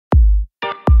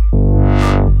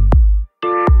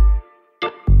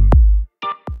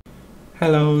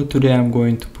Hello, today I'm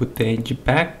going to put the engine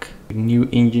back. The new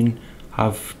engine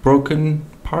have broken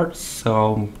parts,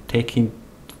 so I'm taking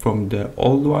from the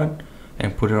old one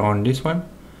and put it on this one.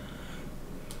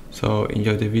 So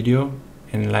enjoy the video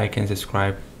and like and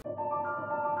subscribe.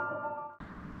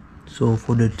 So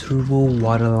for the turbo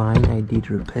water line, I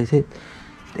did replace it.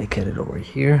 They cut it over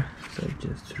here, so I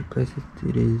just replace it.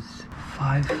 It is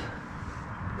 5,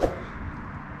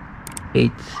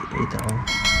 8 hours.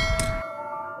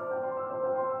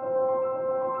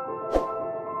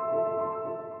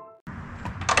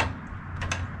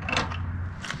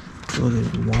 So there's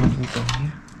one bolt on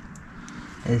here,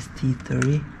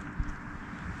 ST30.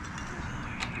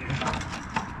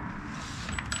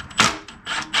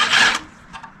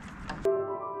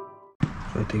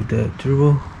 So I take the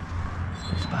turbo,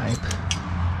 this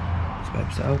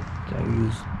pipe's out.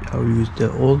 I'll use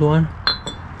the old one.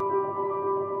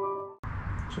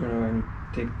 So now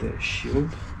I take the shield,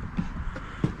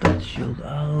 that shield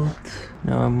out.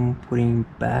 Now I'm putting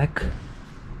back.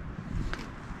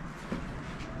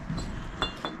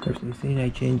 First thing, I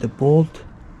change the bolt.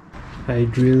 I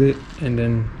drill it and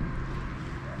then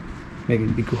make a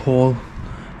big hole,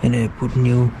 and I put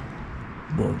new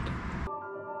bolt.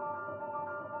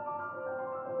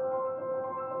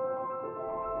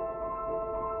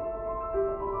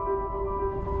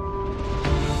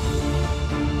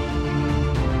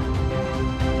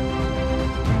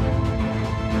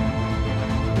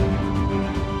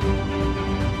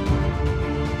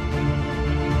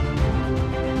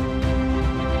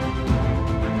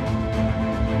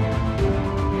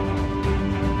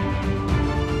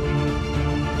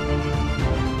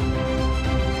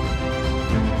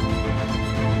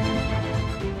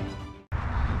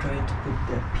 Trying to put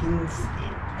the pins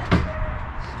in.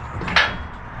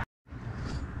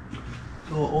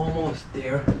 So almost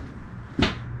there.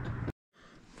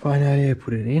 Finally I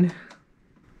put it in.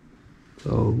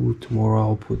 So tomorrow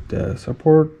I'll put the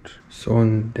support. So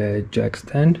on the jack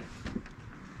stand.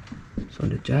 So on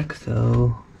the jack,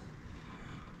 so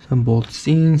some bolts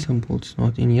in, some bolts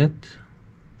not in yet.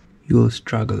 You will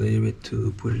struggle a little bit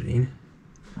to put it in.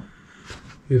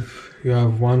 If you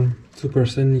have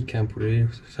 2%, you can put it in.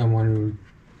 Someone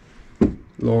will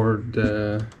lower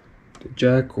the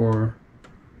jack or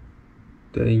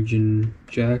the engine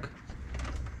jack.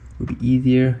 It will be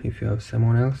easier if you have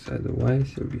someone else,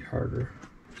 otherwise it will be harder.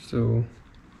 So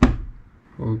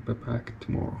we'll be back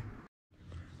tomorrow.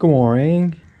 Good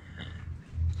morning.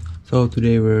 So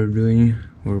today we're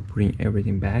putting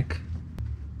everything back.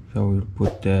 So we'll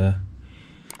put the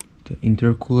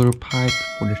intercooler pipe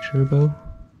for the turbo.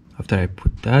 After I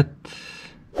put that,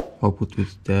 I'll put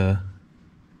with the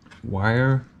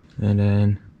wire, and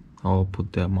then I'll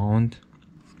put the mount.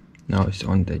 Now it's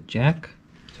on the jack.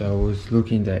 So I was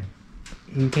looking at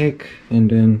the intake, and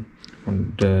then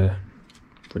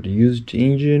for the used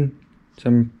engine,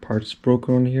 some parts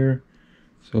broken on here.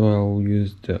 So I'll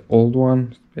use the old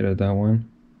one, better that one.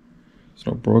 It's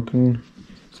not broken.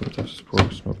 Sometimes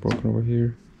it's not broken over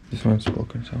here. This one's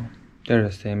broken, so they're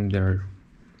the same. They're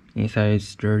inside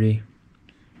is dirty,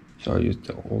 so I'll use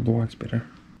the old ones better.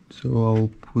 So I'll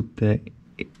put the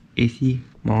AC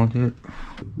mounted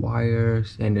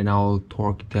wires, and then I'll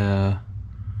torque the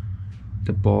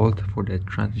bolt for the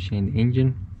transmission in the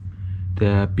engine.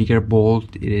 The bigger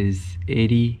bolt, it is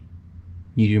 80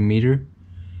 Newton meter,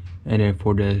 and then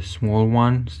for the small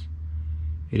ones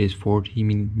it is 40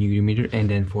 Newton meter, and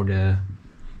then for the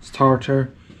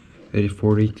starter it is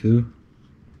 42.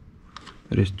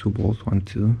 There is 2 bolts, 1,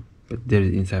 2, but there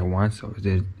is inside one, so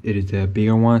it is a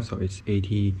bigger one, so it's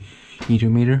 80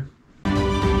 Newton meter.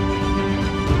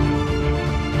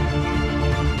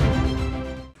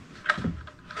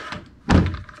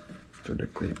 For the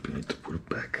clip, you need to put it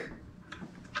back.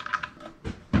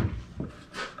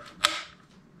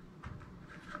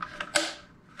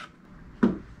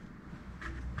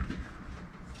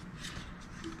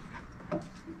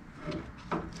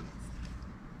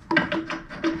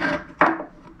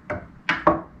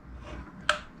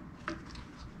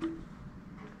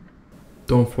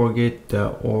 Don't forget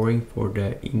the O-ring for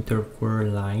the intercooler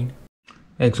line.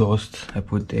 Exhaust, I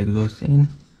put the exhaust in.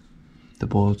 The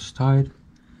bolts tied.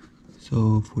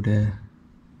 So for the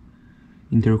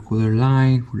intercooler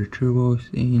line, for the turbos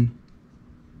in,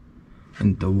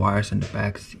 and the wires and the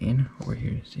backs in. Over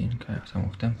here is in, kind of some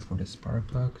of them for the spark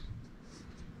plugs,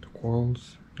 the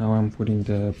coils. Now I'm putting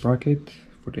the bracket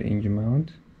for the engine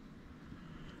mount.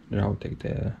 Then I'll take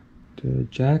the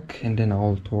jack, and then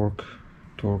I'll torque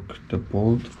the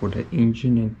bolt for the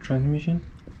engine and transmission.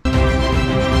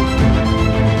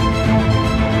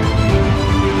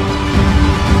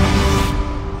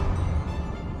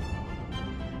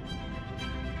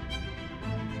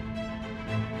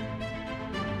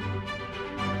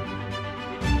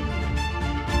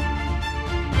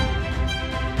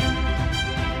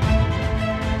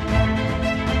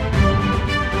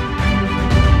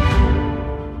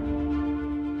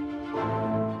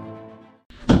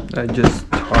 I just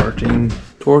starting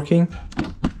torquing.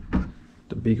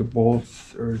 The bigger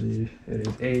bolts are the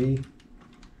 80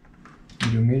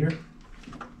 millimeter.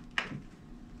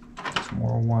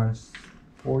 Smaller ones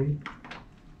 40.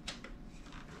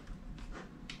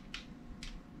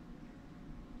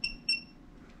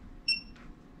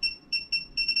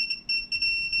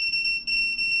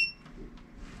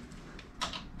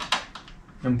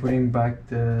 I'm putting back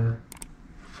the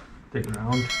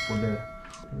ground for the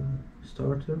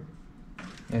starter,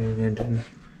 and then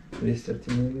this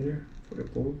 30 millimeter for the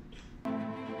bolt.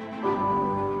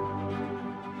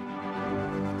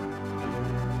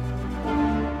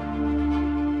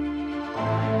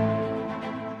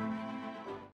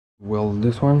 Well,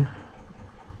 this one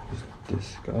is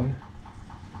this guy,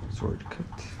 sword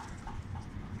cut.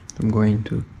 I'm going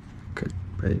to cut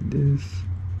by this.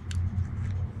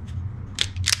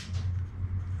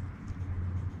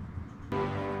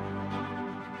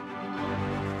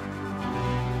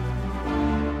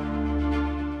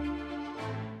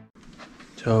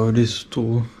 So this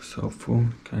tool is helpful,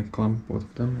 can clamp both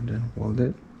of them and then weld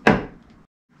it. I'm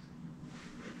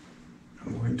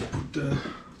going to put the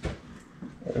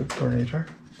alternator.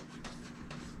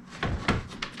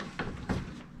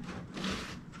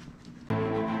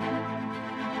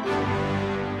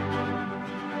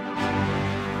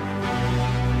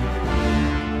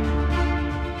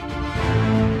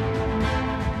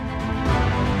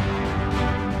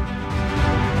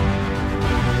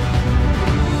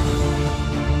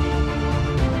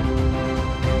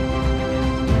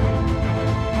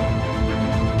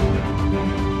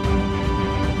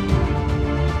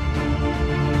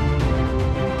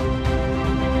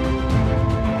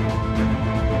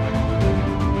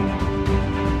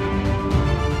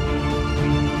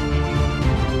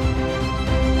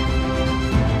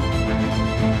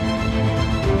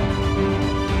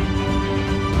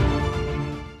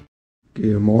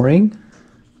 Gear mooring.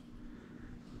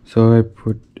 So I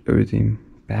put everything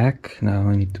back. Now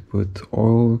I need to put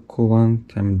oil,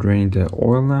 coolant. I'm draining the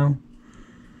oil now.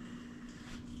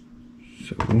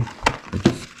 So I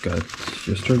just got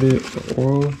yesterday the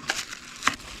oil.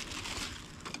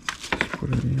 Just put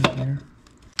it in here.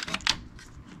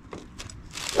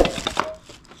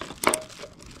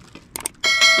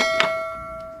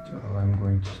 So I'm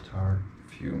going to start a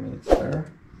few minutes there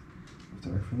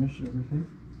after I finish everything.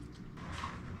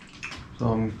 So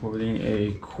I'm putting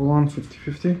a coolant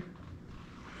 50-50,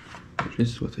 which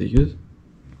is what I use.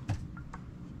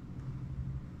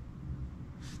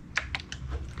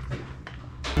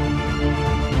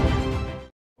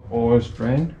 Oil is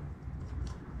drained.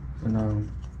 So now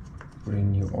I'm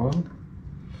putting new oil.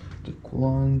 The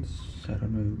coolants, I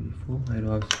don't know if it'll be full. I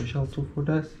don't have a special tool for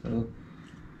that. So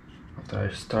after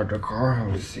I start the car, I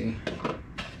will see.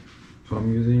 So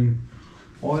I'm using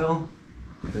oil.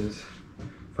 This is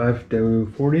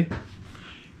 5W40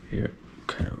 here,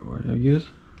 kind of what I use.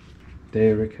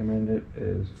 They recommend it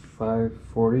is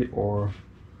 540 or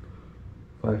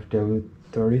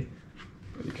 5W30,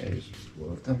 but you can use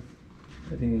both of them.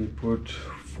 I think you put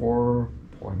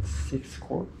 4.6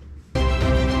 quart.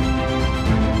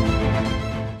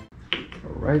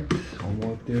 Alright,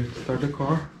 almost there to start the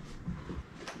car.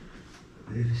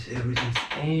 This is everything's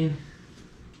in.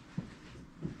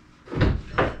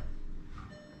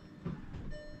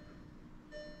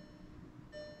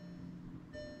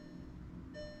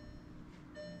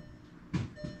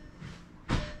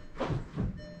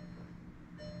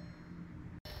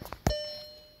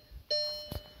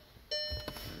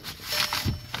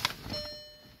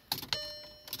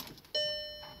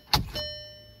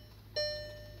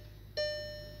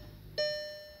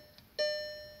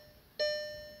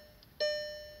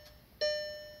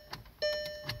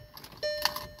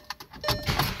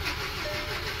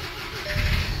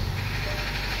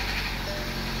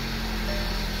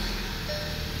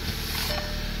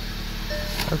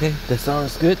 Okay, that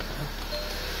sounds good.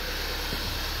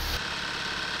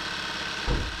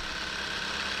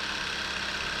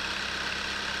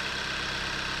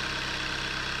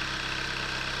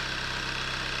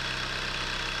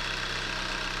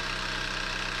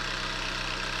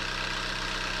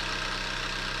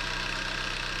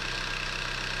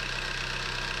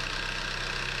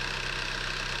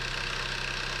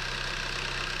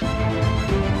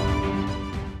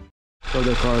 So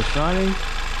the car is running.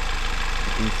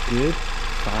 It's good,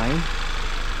 fine.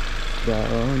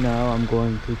 So now I'm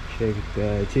going to check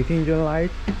the check engine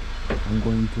light. I'm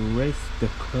going to raise the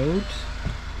codes.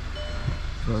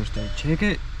 First I check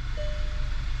it.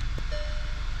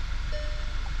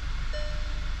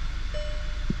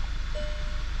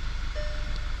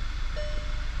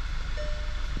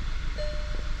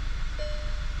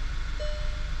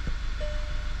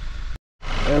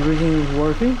 everything is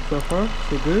working so far,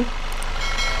 so good.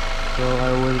 So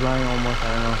I was running almost,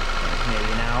 I don't know, like maybe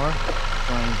an hour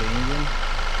running the engine.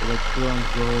 The coolant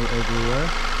go everywhere.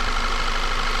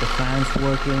 The fan's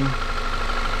working.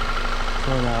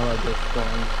 So now I'm just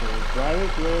going to drive it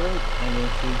a little bit and then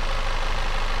see.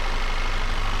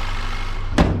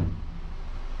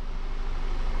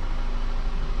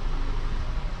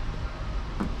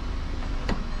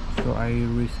 So I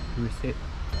reset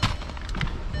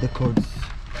the codes,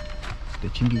 the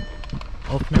chingy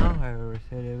off now. I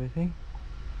reset everything.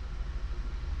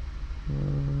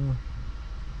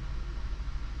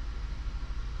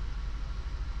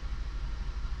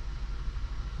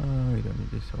 We don't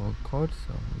need this old code,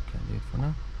 so we can leave it for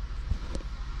now.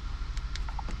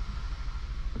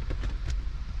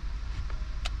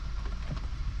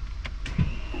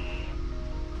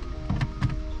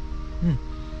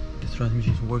 This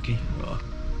transmission is working.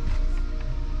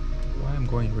 Why I'm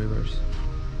going reverse?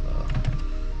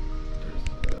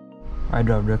 I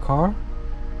drove the car.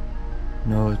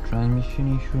 No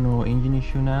transmission issue, no engine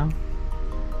issue now.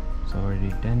 It's already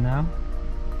done now.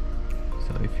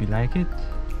 So if you like it,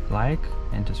 like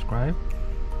and subscribe.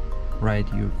 Write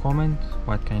your comment.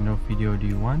 What kind of video do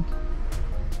you want?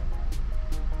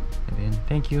 And then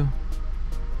thank you.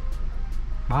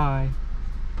 Bye.